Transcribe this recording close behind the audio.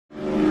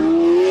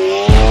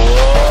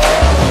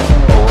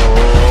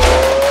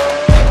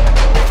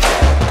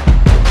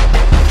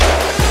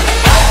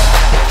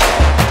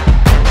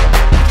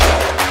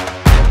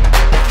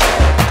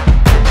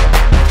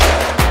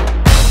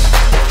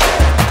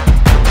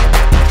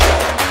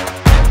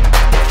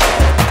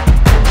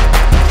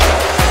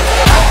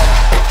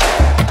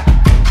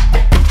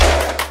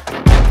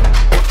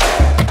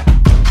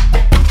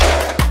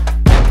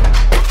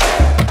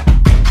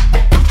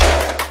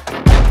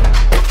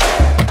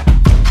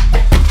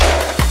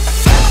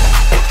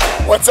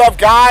What's up,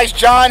 guys?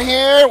 John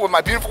here with my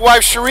beautiful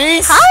wife,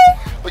 Cherise.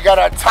 Hi. We got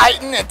our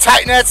Titan and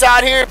Titanettes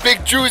out here.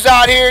 Big Drew's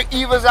out here.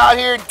 Eva's out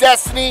here.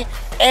 Destiny,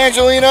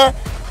 Angelina.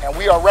 And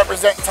we are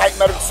representing Titan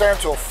Medical Center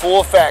to a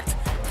full effect.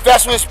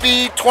 Festival of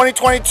Speed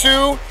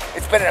 2022.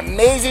 It's been an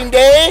amazing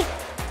day.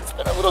 It's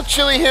been a little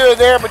chilly here or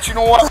there, but you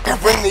know what? We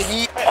bring the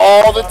heat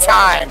all the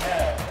time.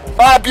 A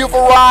lot of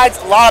beautiful rides,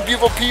 a lot of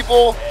beautiful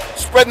people.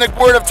 Spreading the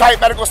word of Titan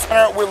Medical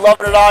Center. We're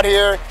loving it out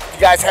here. If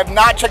you guys have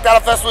not checked out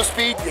a Festival of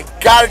Speed, you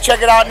got to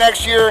check it out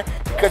next year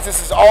because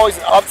this is always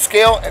an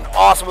upscale and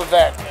awesome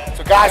event.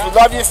 So guys, we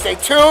love you. Stay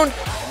tuned.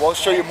 And we'll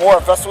show you more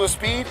of Festival of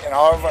Speed and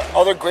all of our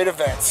other great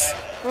events.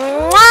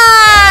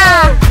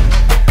 Mwah!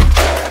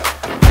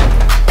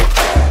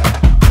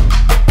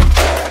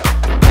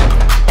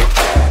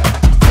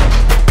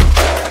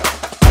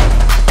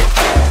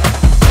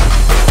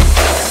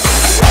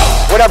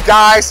 What up,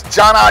 guys?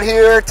 John out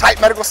here,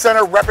 Titan Medical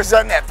Center,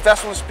 representing at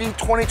Festival of Speed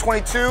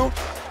 2022.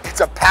 It's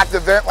a packed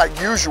event like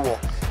usual,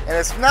 and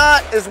it's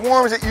not as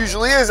warm as it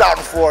usually is out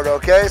in Florida.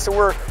 Okay, so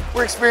we're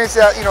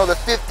experiencing the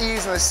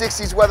 50s and the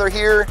 60s weather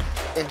here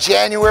in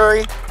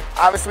January.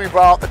 Obviously, we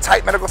brought out the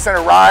Titan Medical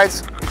Center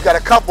rides. We've got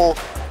a couple.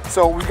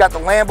 So we've got the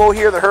Lambo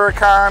here, the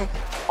Huracan,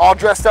 all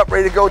dressed up,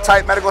 ready to go.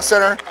 Titan Medical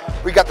Center.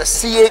 We got the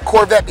C8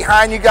 Corvette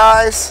behind you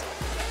guys.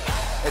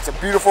 It's a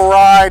beautiful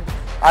ride.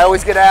 I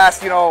always get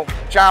asked,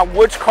 John,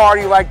 which car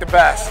do you like the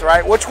best,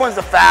 right? Which one's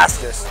the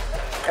fastest?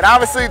 And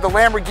obviously the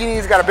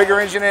Lamborghini's got a bigger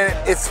engine in it,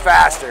 it's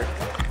faster.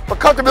 But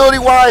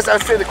comfortability-wise, I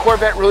would say the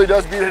Corvette really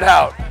does beat it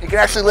out. You can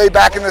actually lay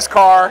back in this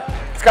car.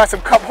 It's got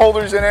some cup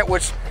holders in it,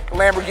 which the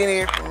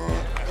Lamborghini,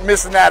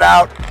 missing that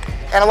out.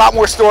 And a lot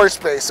more storage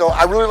space. So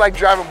I really like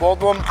driving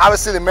both of them.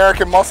 Obviously the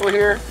American muscle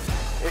here,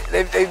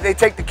 they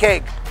take the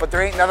cake, but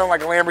there ain't nothing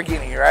like a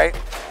Lamborghini, right?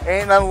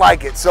 Ain't nothing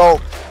like it. So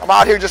I'm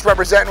out here just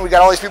representing. We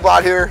got all these people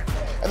out here,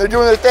 and they're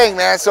doing their thing,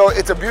 man. So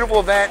it's a beautiful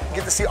event. You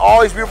get to see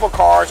all these beautiful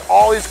cars,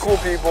 all these cool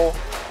people,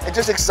 and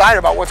just excited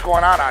about what's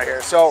going on out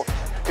here. So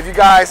if you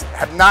guys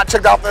have not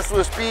checked out Festival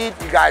of Speed,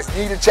 you guys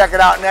need to check it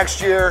out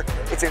next year.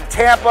 It's in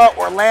Tampa,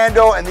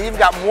 Orlando, and they even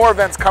got more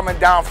events coming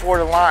down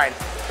Florida line.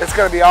 It's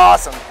gonna be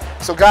awesome.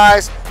 So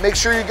guys, make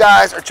sure you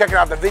guys are checking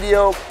out the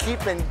video.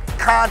 Keep in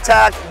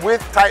contact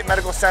with Titan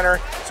Medical Center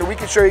so we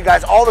can show you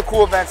guys all the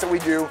cool events that we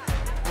do.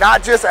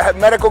 Not just a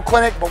medical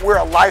clinic, but we're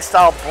a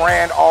lifestyle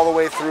brand all the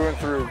way through and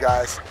through,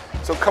 guys.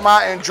 So come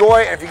out and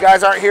enjoy. And if you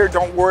guys aren't here,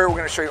 don't worry. We're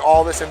going to show you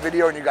all this in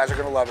video, and you guys are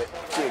going to love it.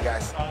 See you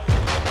guys.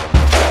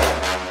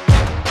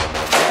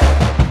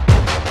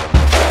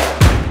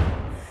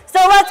 So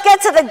let's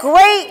get to the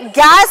Great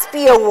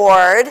Gatsby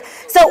Award.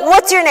 So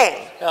what's your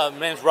name? My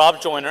name's Rob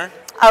Joyner.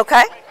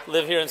 Okay.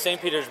 Live here in St.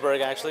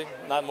 Petersburg, actually.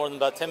 Not more than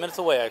about 10 minutes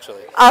away,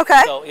 actually.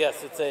 Okay. So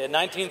yes, it's a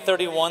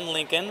 1931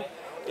 Lincoln.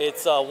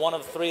 It's one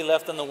of 3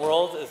 left in the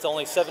world. It's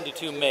only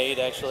 72 made,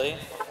 actually.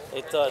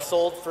 It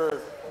sold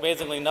for,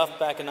 amazingly enough,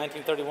 back in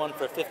 1931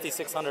 for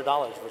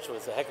 $5,600, which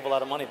was a heck of a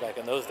lot of money back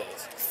in those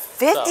days.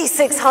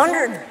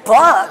 $5,600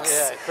 bucks.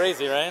 Yeah,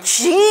 crazy, right?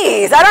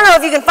 Jeez, I don't know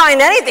if you can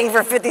find anything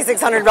for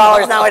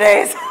 $5,600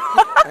 nowadays.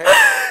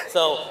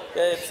 So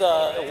it's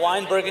a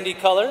wine burgundy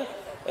color,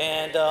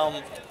 and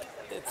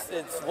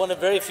it's one of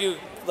very few,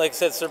 like I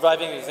said,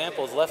 surviving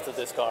examples left of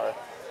this car.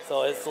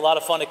 So it's a lot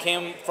of fun. It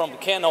came from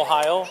Canton,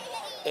 Ohio.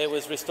 It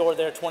was restored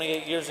there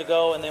 28 years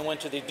ago, and then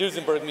went to the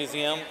Duesenberg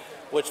Museum,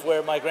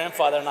 where my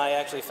grandfather and I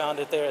actually found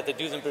it there at the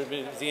Duesenberg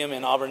Museum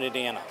in Auburn,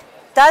 Indiana.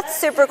 That's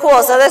super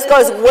cool. So this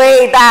goes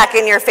way back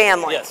in your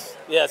family. Yes,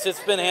 yes.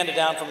 It's been handed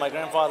down from my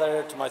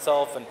grandfather to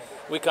myself, and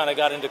we kind of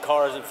got into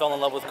cars and fell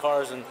in love with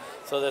cars, and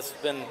so that's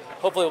been,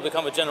 hopefully it will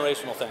become a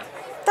generational thing.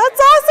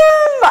 That's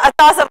awesome. That's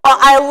awesome. Well,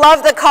 I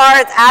love the car.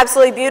 It's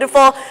absolutely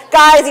beautiful.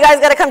 Guys, you guys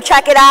got to come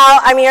check it out.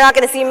 I mean, you're not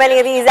going to see many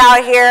of these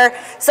out here.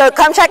 So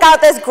come check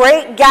out this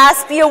Great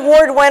Gatsby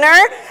Award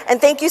winner. And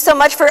thank you so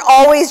much for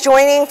always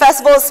joining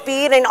Festival of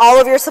Speed and all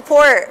of your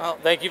support. Well,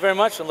 thank you very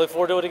much, and look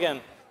forward to it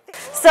again.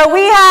 So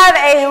we have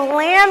a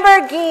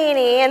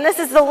Lamborghini, and this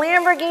is the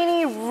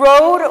Lamborghini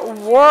Road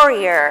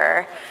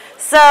Warrior.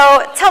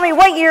 So tell me,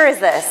 what year is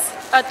this?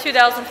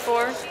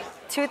 2004.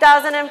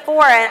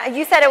 2004, and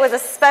you said it was a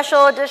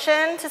special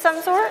edition to some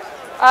sort?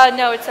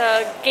 No, it's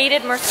a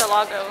gated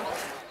Murcielago.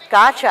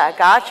 Gotcha,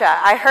 gotcha.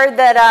 I heard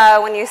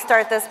that when you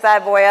start this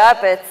bad boy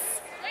up, it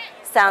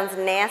sounds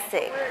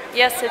nasty.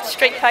 Yes, it's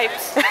straight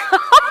pipes.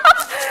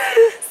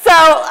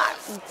 So,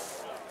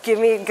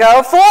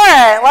 go for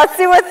it. Let's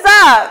see what's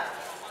up.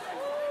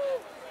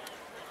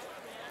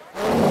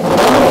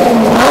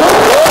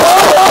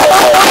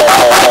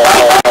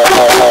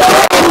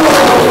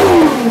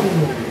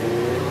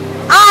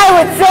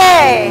 I would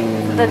say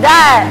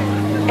that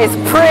is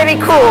pretty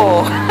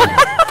cool.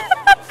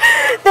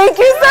 Thank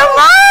you so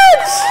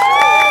much.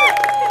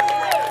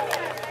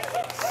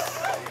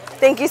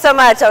 Thank you so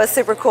much. That was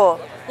super cool.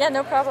 Yeah,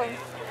 no problem.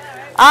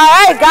 All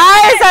right,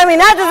 guys. I mean,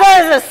 that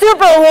deserves a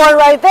super award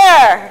right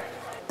there.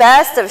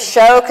 Best of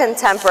Show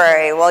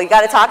Contemporary. Well, you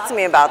got to talk to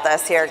me about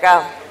this. Here,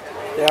 go.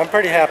 Yeah, I'm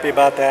pretty happy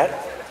about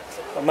that.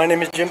 My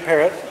name is Jim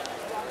Parrott,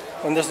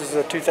 and this is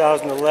a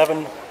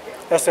 2011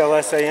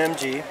 SLS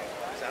AMG.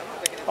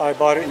 I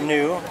bought it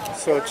new,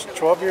 so it's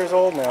 12 years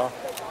old now,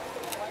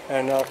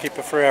 and I'll keep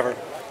it forever.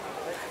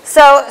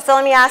 So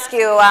let me ask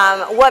you,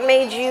 what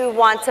made you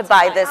want to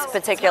buy this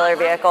particular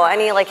vehicle?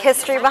 Any like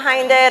history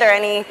behind it, or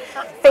any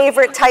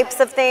favorite types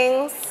of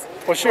things?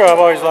 Well, sure, I've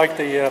always liked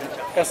the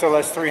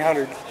SLS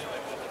 300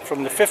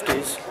 from the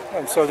 50s,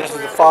 and so this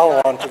is a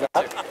follow-on to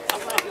that.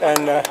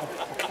 And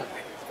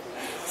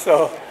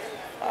so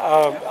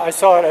I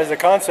saw it as a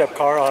concept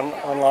car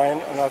online,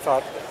 and I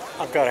thought,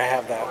 I've got to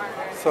have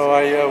that. So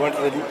I went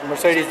to the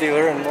Mercedes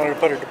dealer and wanted to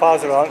put a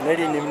deposit on it, and they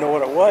didn't even know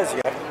what it was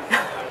yet.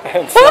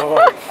 And so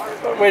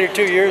I waited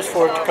 2 years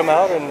for it to come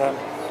out, and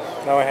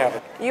now I have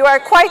it. You are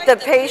quite the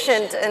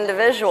patient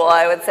individual,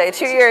 I would say.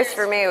 2 years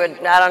for me would,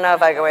 I don't know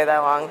if I could wait that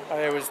long.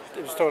 It was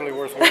totally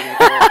worth waiting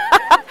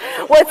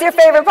for. What's your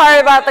favorite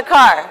part about the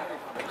car?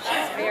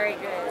 Very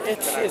good.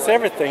 It's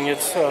everything.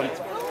 It's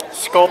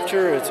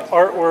sculpture, it's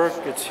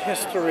artwork, it's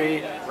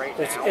history,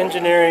 it's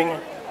engineering,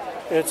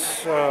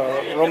 it's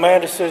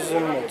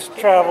romanticism, it's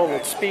travel,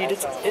 it's speed.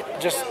 It's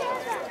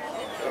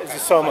a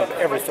sum of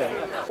everything.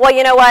 Well,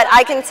 you know what?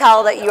 I can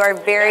tell that you are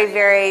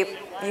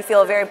you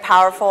feel very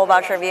powerful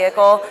about your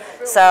vehicle.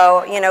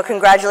 So, you know,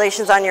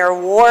 congratulations on your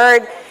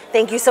award.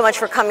 Thank you so much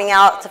for coming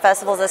out to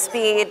Festivals of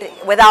Speed.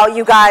 Without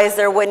you guys,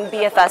 there wouldn't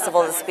be a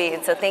Festival of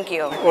Speed, so thank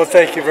you. Well,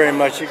 thank you very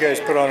much. You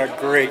guys put on a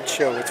great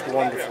show. It's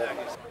wonderful.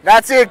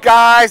 That's it,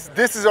 guys.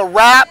 This is a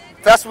wrap.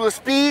 Festival of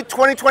Speed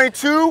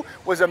 2022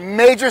 was a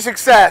major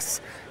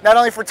success, not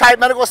only for Type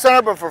Medical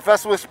Center, but for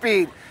Festival of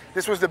Speed.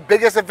 This was the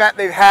biggest event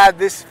they've had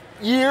this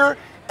year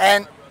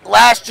and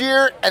last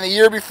year and the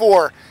year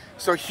before.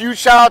 So huge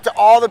shout out to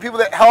all the people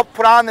that helped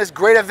put on this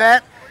great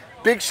event.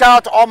 Big shout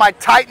out to all my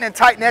Titan and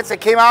Titanettes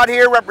that came out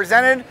here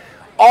represented.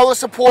 All the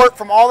support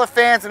from all the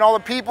fans and all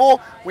the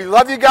people. We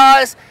love you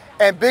guys.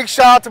 And big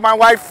shout out to my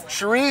wife,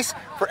 Charisse,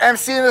 for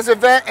emceeing this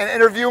event and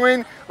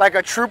interviewing like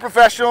a true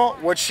professional,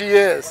 what she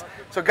is.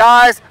 So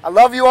guys, I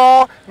love you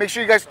all. Make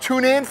sure you guys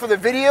tune in for the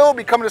video. It'll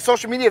be coming to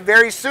social media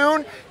very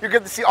soon. You're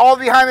going to see all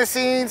the behind the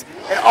scenes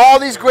and all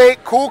these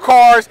great, cool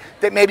cars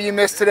that maybe you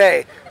missed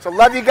today. So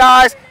love you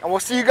guys, and we'll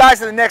see you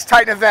guys at the next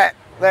Titan event.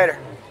 Later.